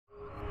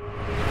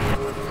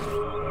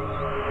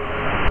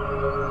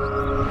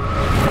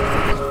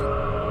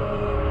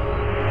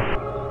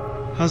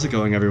How's it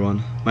going,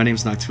 everyone? My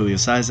name's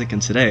Noctulius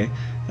and today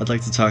I'd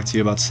like to talk to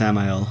you about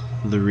Samael,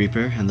 the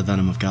Reaper, and the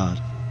Venom of God.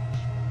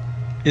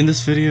 In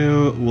this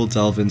video, we'll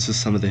delve into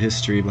some of the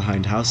history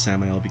behind how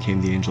Samael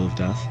became the Angel of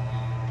Death,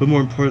 but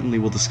more importantly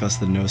we'll discuss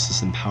the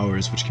gnosis and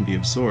powers which can be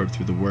absorbed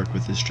through the work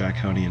with this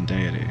draconian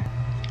deity.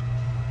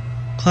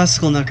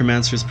 Classical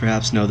necromancers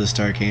perhaps know this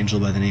dark angel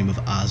by the name of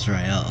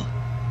Azrael.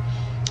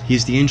 He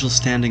is the angel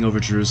standing over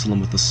Jerusalem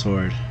with a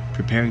sword,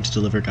 preparing to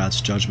deliver God's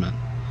judgment.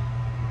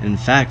 And in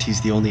fact,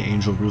 he's the only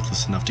angel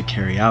ruthless enough to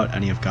carry out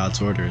any of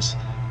God's orders,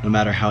 no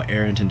matter how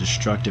errant and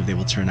destructive they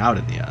will turn out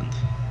in the end.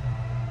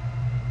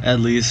 At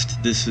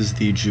least, this is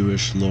the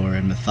Jewish lore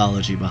and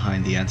mythology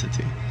behind the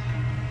entity.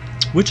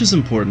 Which is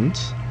important.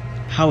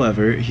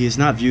 However, he is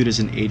not viewed as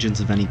an agent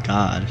of any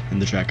god in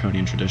the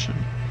draconian tradition.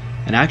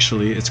 And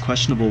actually, it's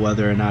questionable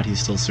whether or not he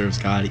still serves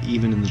God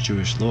even in the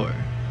Jewish lore.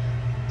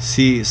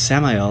 See,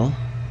 Samael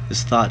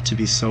is thought to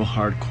be so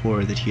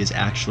hardcore that he is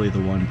actually the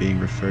one being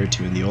referred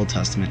to in the Old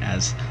Testament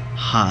as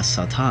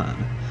Ha-Satan,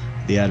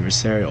 the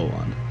adversarial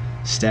one,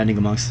 standing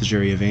amongst the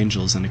jury of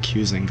angels and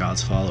accusing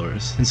God's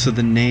followers. And so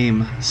the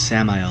name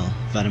Samael,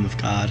 Venom of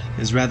God,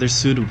 is rather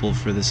suitable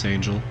for this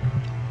angel,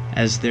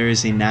 as there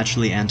is a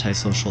naturally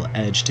antisocial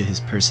edge to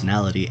his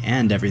personality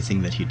and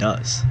everything that he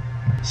does.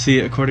 See,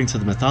 according to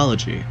the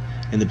mythology,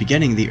 in the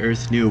beginning the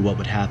earth knew what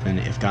would happen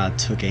if God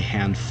took a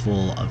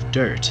handful of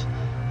dirt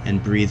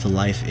and breathed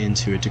life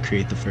into it to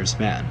create the first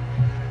man.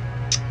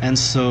 And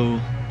so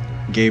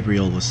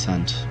Gabriel was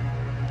sent,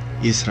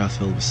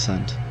 Israfil was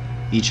sent.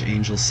 Each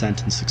angel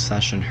sent in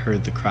succession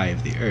heard the cry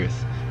of the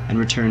earth and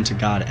returned to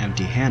God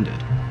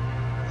empty-handed,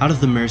 out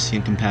of the mercy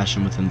and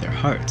compassion within their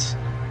hearts,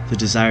 the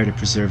desire to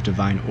preserve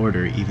divine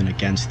order even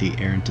against the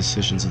errant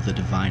decisions of the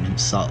divine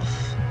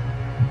himself.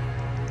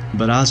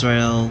 But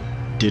Azrael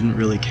didn't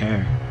really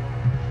care.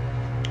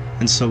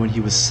 And so when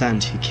he was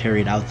sent, he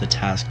carried out the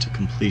task to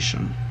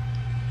completion.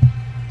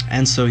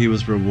 And so he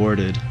was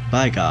rewarded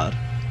by God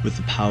with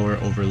the power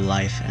over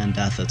life and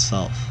death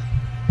itself.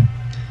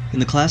 In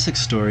the classic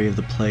story of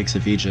the plagues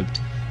of Egypt,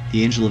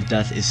 the angel of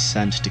death is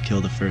sent to kill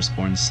the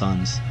firstborn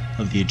sons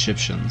of the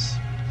Egyptians.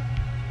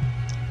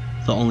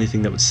 The only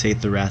thing that would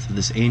sate the wrath of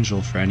this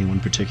angel for any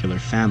one particular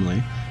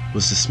family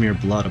was to smear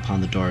blood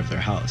upon the door of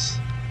their house,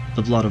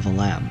 the blood of a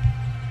lamb.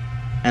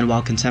 And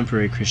while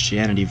contemporary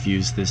Christianity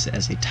views this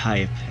as a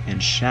type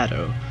and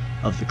shadow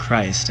of the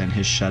Christ and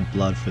his shed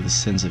blood for the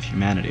sins of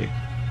humanity,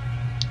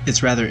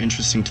 it's rather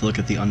interesting to look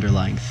at the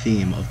underlying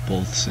theme of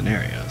both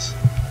scenarios.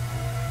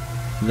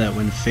 That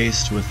when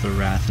faced with the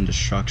wrath and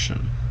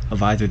destruction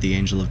of either the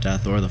angel of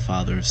death or the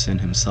father of sin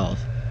himself,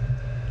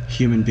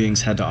 human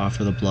beings had to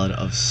offer the blood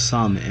of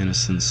some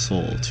innocent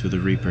soul to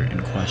the Reaper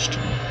in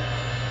question.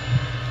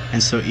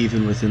 And so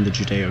even within the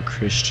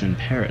Judeo-Christian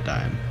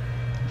paradigm,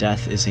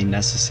 death is a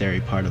necessary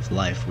part of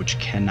life which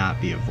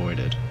cannot be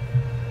avoided.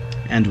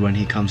 And when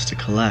he comes to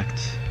collect,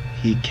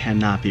 he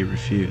cannot be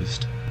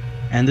refused.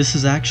 And this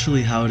is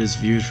actually how it is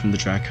viewed from the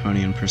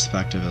draconian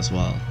perspective as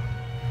well.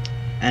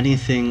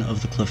 Anything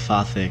of the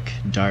clifothic,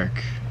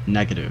 dark,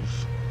 negative,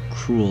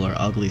 cruel, or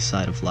ugly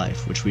side of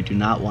life which we do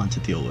not want to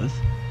deal with,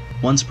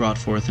 once brought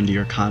forth into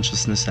your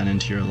consciousness and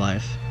into your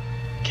life,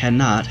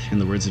 cannot, in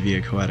the words of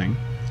Ia Coeting,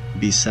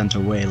 be sent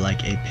away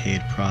like a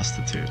paid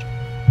prostitute.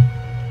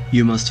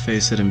 You must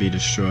face it and be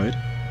destroyed,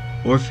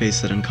 or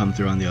face it and come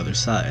through on the other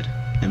side,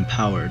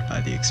 empowered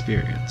by the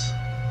experience.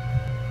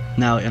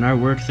 Now, in our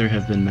work there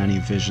have been many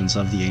visions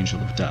of the Angel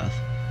of Death,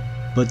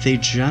 but they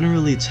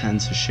generally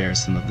tend to share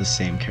some of the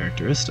same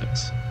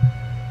characteristics.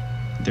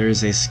 There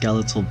is a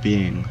skeletal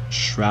being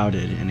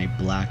shrouded in a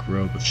black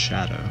robe of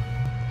shadow,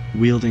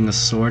 wielding a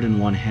sword in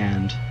one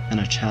hand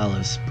and a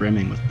chalice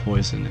brimming with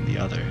poison in the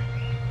other.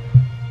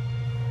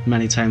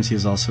 Many times he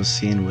is also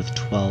seen with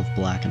 12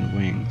 blackened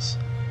wings,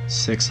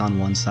 6 on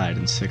one side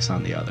and 6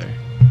 on the other,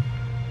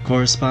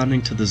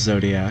 corresponding to the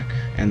zodiac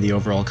and the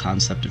overall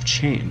concept of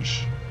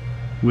change,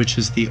 which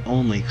is the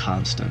only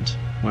constant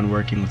when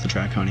working with the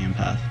draconian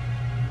path.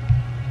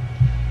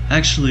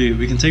 Actually,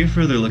 we can take a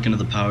further look into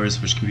the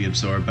powers which can be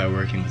absorbed by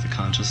working with the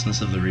consciousness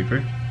of the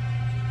Reaper.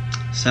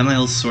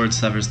 Samael's sword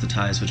severs the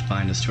ties which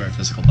bind us to our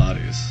physical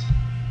bodies.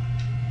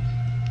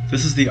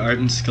 This is the art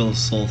and skill of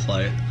soul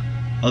flight,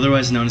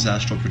 otherwise known as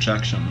astral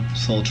projection,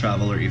 soul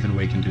travel, or even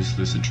wake-induced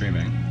lucid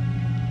dreaming.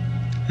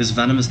 His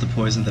venom is the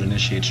poison that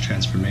initiates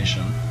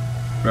transformation,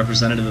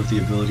 representative of the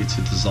ability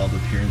to dissolve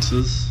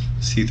appearances,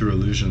 see through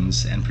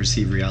illusions, and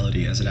perceive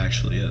reality as it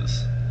actually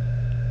is.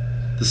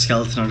 The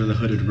skeleton under the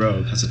hooded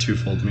robe has a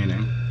twofold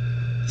meaning.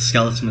 The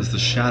skeleton is the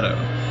shadow,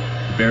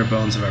 the bare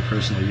bones of our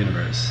personal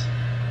universe.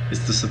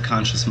 It's the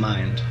subconscious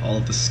mind, all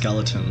of the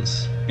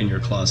skeletons in your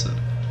closet.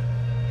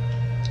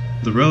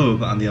 The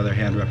robe, on the other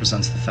hand,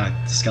 represents the fact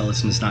that the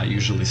skeleton is not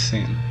usually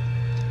seen.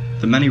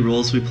 The many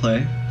roles we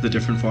play, the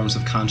different forms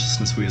of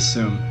consciousness we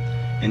assume,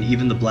 and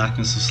even the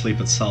blackness of sleep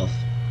itself,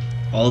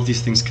 all of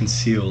these things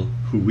conceal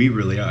who we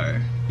really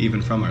are,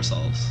 even from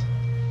ourselves.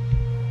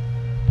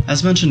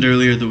 As mentioned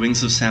earlier, the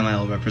wings of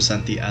Samael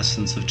represent the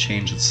essence of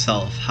change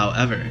itself.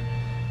 However,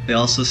 they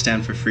also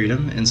stand for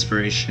freedom,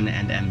 inspiration,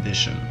 and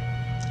ambition.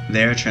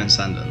 They are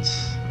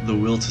transcendence, the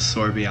will to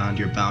soar beyond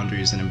your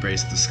boundaries and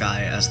embrace the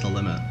sky as the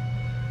limit.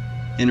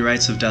 In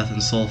rites of death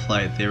and soul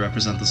flight, they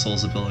represent the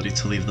soul's ability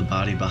to leave the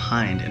body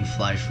behind and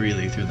fly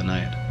freely through the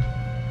night.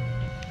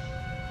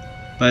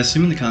 By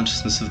assuming the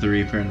consciousness of the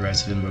Reaper in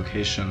rites of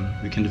invocation,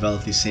 we can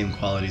develop these same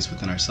qualities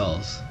within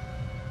ourselves.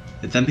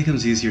 It then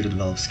becomes easier to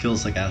develop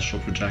skills like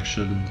astral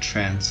projection,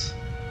 trance,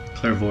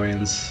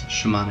 clairvoyance,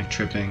 shamanic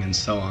tripping, and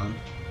so on.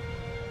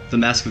 The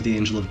Mask of the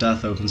Angel of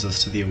Death opens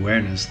us to the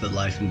awareness that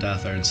life and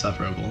death are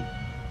inseparable.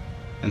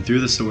 And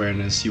through this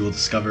awareness, you will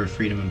discover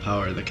freedom and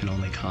power that can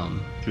only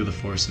come through the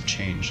force of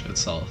change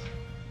itself.